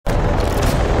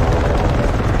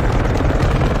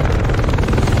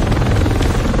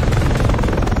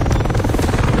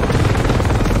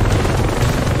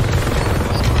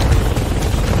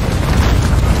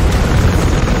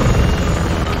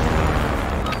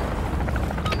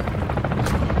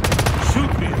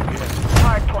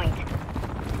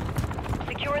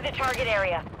target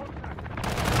area.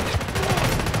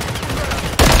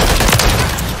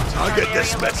 Target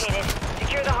dismissed.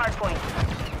 Secure the hard point.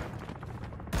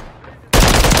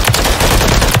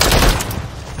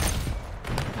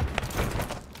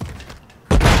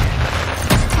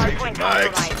 Hard point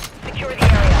compromised. Secure the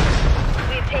area.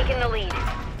 We have taken the lead.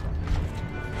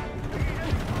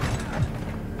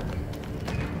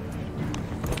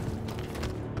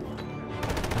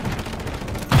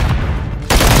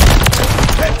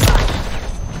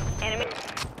 Enemy.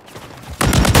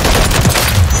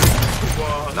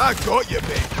 I got you,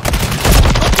 mate.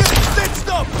 I'm getting stitched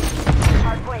up!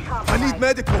 Hard point compromised. I need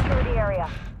medical. Secure the area.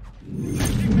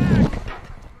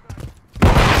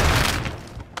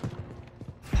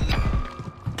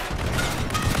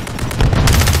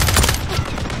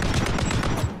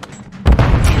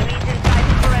 Enemies inside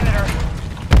the perimeter.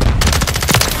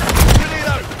 Grenade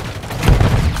out!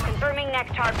 Confirming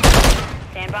next hard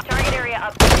point. Stand by. Target area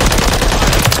updated.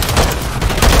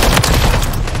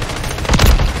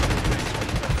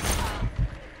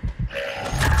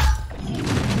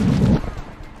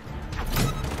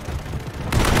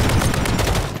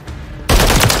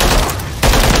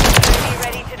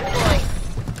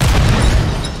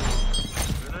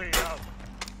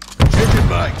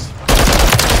 Bags.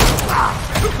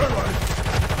 Look around.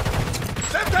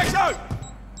 Semtex out!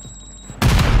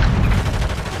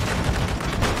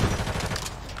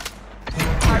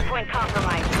 Hardpoint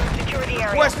compromised. Secure the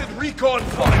area. Requested recon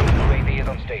fire. UAV is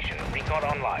on station. Recon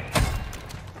online.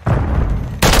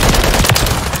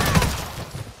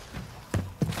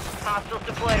 Hostiles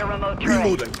deployed a remote turret.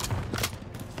 Reloading.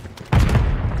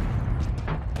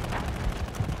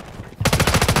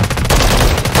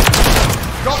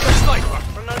 Got the sniper.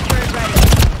 Remote turret ready.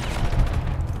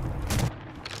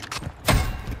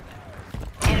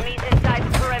 Enemies inside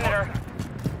the perimeter.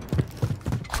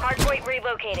 Hardpoint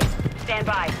relocated. Stand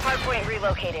by. Hardpoint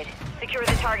relocated. Secure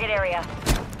the target area.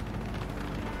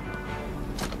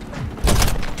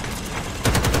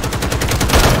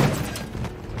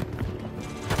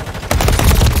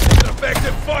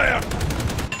 Effective fire.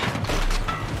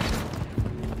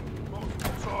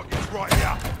 Target's right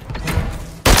here.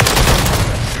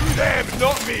 To them,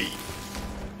 not me.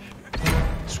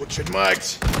 Switching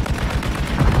mags.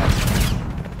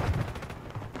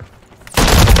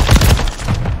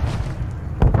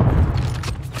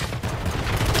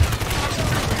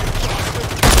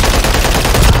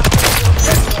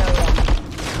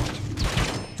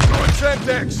 Throwing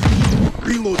Semtex.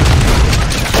 Reloading.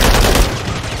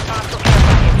 Hostile care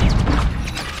package.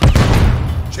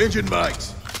 Changing mags.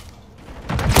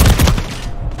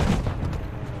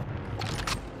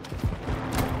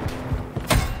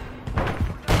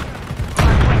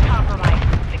 Hardpoint compromised.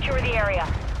 Secure the area.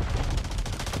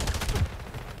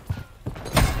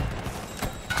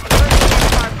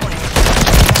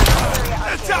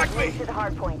 Attack me! To the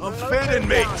hardpoint. I'm Remote fanning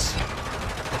turret mates.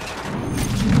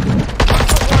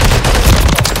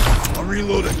 I'm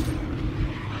reloading.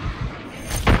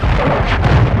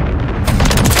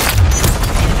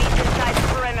 Enemies inside the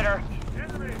perimeter.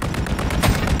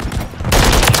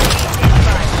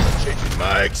 Changing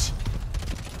mags.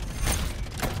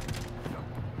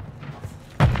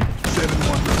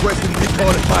 7-1 requesting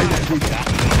recon at my end.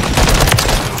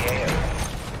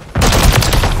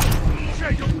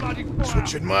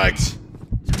 Switching mags.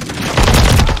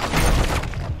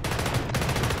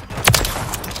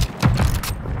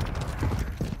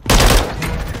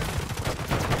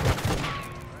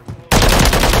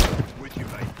 With you,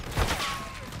 mate.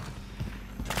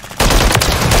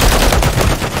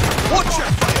 Watch your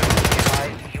fire!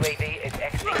 UAV is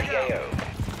exiting the AO.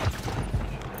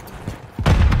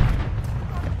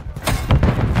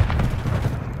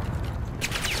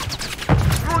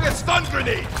 Throwing a stun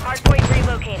grenade! Hardpoint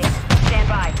relocated. Stand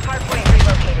by. Hardpoint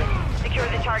relocated. Secure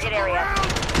the target area.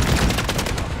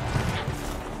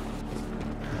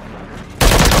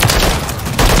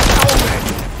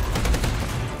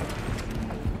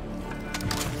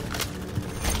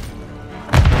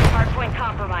 Hardpoint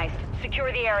compromised.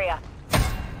 Secure the area.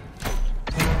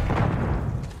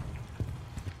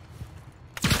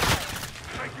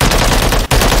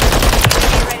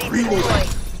 Ready to Reloading. deploy.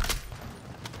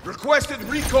 Requested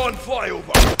recon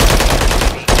flyover.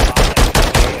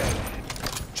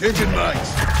 Changing mags.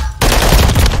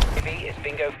 UAV is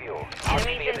bingo fuel.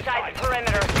 Enemies inside the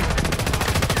perimeter.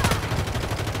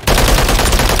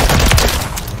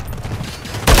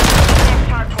 Next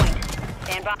hardpoint.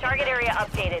 Stand by. Target area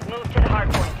updated. Move to the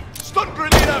hardpoint. Stun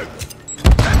grenade out!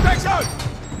 Semtex out!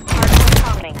 Hardpoint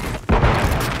coming.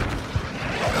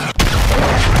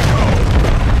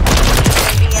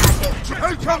 UAV active.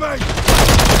 Incoming!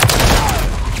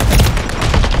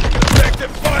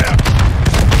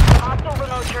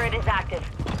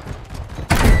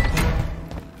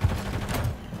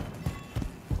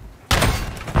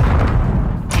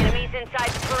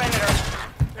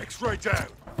 X-ray down.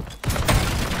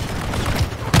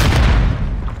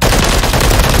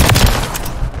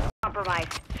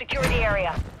 Compromised. Secure the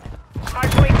area.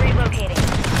 Hardpoint relocating.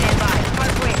 Stand by.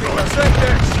 Hardpoint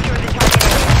relocating. Secure the target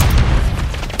area.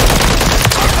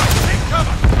 Alright, take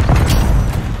cover!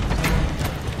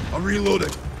 I'm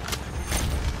reloading.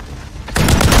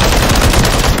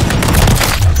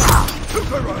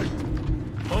 Alright.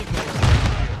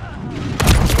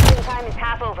 Mission time is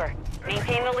half over.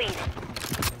 Maintain the lead.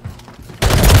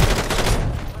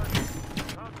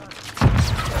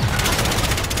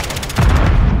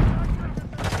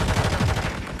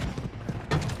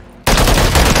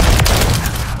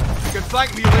 You can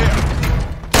thank me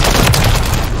later.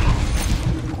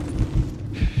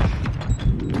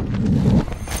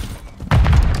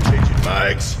 Changing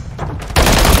mags.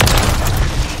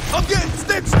 I'm getting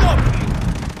stitched up!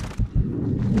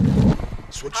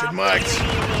 Switching mags.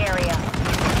 UAV in the area.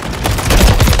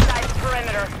 Inside the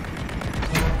perimeter.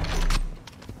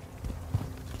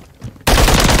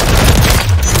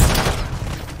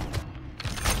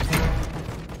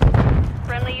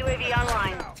 Friendly UAV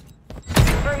online.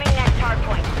 Confirming next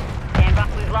hardpoint. Stand by.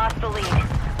 We've lost the lead.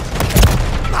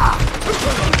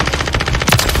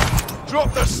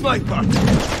 Drop the sniper!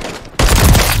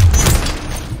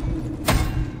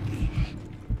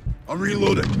 I'm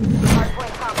reloading.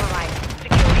 Hardpoint compromised.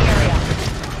 Secure the area.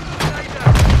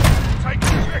 Take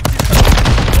effective.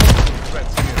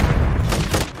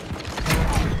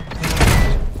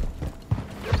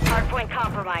 Hardpoint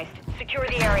compromised. Secure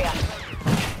the area.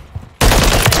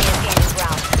 Enemy is gaining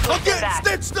ground. I'm Push them getting back.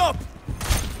 stitched up!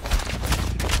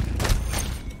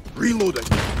 Reloading.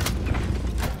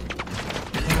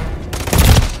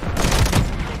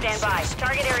 Stand by.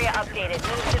 Target area updated.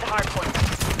 Move to the hardpoint.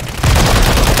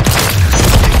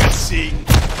 You can see.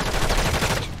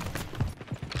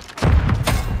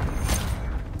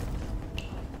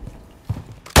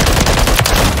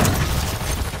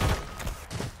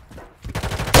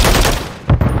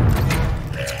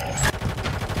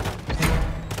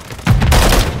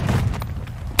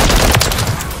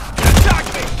 Attack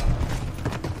me!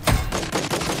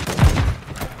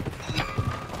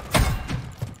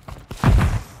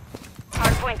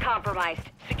 Hardpoint compromised.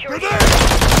 Secure the Grenade! area.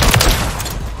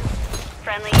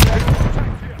 Friendly UAV.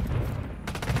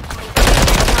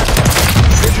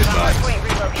 Changing mags. Hardpoint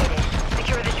relocated.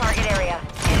 Secure the target area.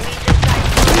 Enemies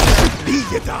inside. Me,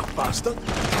 you daft bastard!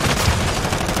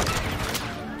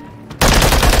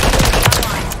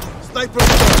 Online. Sniper!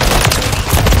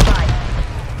 Inside.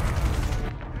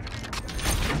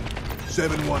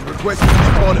 7-1, requesting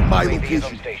recon at my UAV is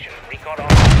on location. station. Recon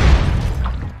online.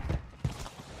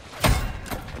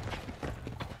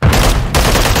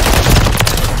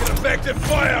 Get effective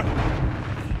fire!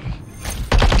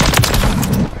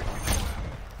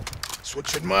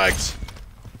 Switching mags.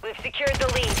 We've secured the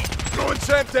lead. Throwing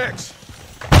Semtex.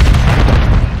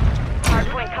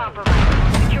 Hardpoint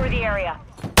compromised. Secure the area.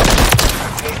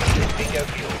 UAV is bingo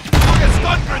fuel. Fucking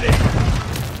stun grenade!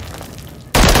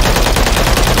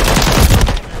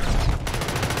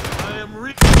 I am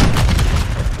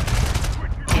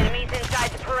Enemies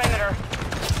inside the perimeter.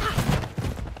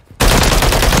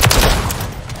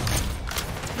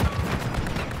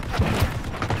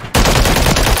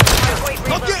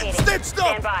 Hardpoint I'm getting relocating. stitched up!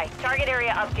 Stand by. Target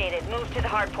area updated. Move to the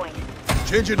hardpoint.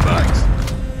 Changing mags.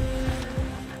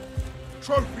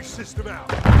 Trophy system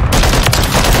out.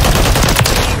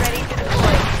 Ready to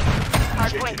deploy.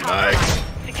 Hardpoint Changing compromised.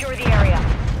 mags. Secure the area.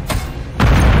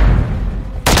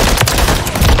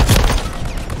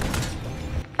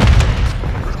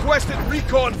 Requesting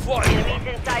recon flight.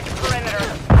 Enemies inside the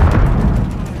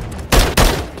perimeter.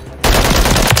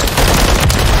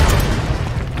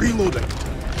 Reloading.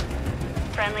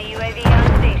 Friendly UAV on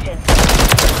station.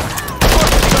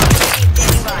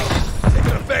 Standing by.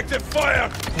 Taking effective fire.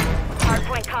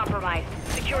 Hardpoint compromised.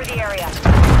 Secure the area.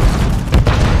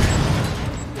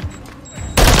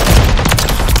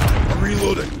 I'm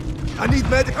reloading. I need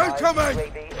medic. Incoming!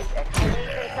 UAV is exiting.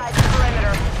 Enemies inside the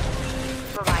perimeter.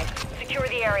 Compromised. Secure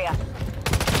the area.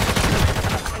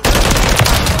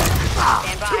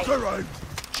 Stand Took by. around.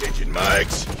 Changing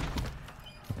mags.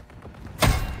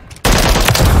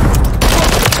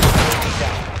 UAV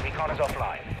down. Recon is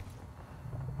offline.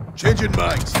 Changing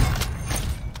mags.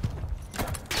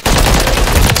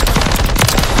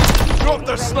 Drop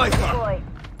the sniper. Deploy.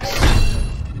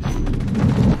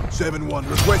 7-1,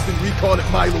 requesting recon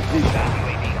at my location.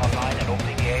 UAV online and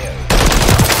orbiting the AO.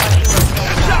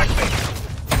 Attack me!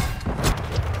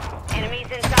 Enemies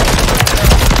inside the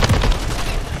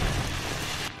perimeter.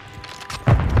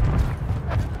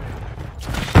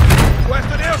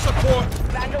 Requesting air support.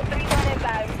 Vandal 3-1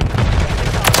 inbound.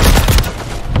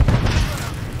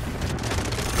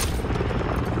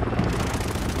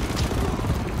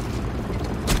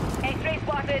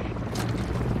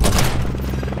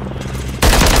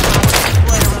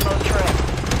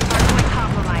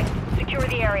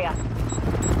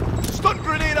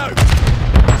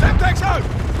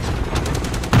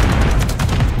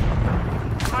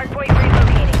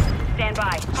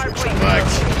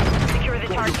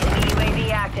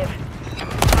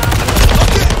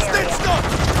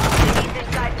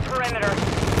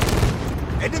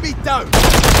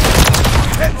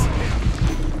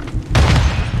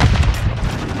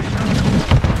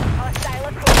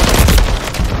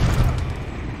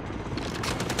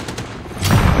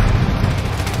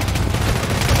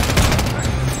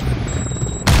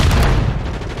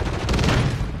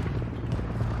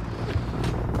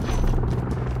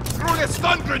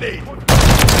 grenade!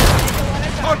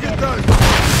 Target down!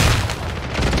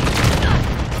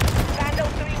 Vandal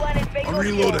 3-1 in Vegas. I'm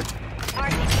reloading.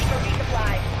 RTB for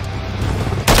resupply.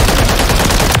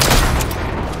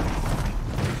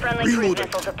 Friendly cruise Reloading.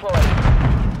 missile deployed.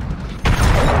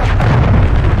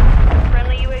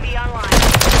 Friendly UAV online.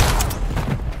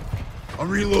 I'm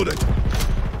reloading.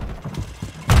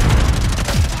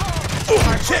 Oh,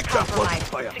 check that bloody Compromised.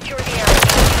 fire! Secure the area.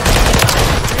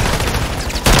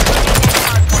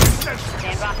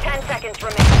 Stand by. 10 seconds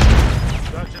remaining.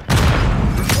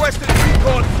 Requesting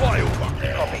recon flyover.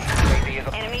 Copy. UAV is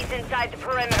on. Enemies inside the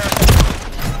perimeter.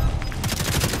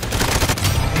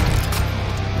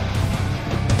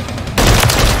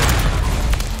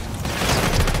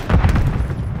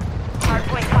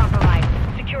 Hardpoint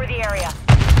compromised. Secure the area.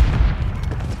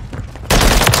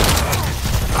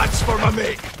 That's for my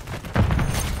mate.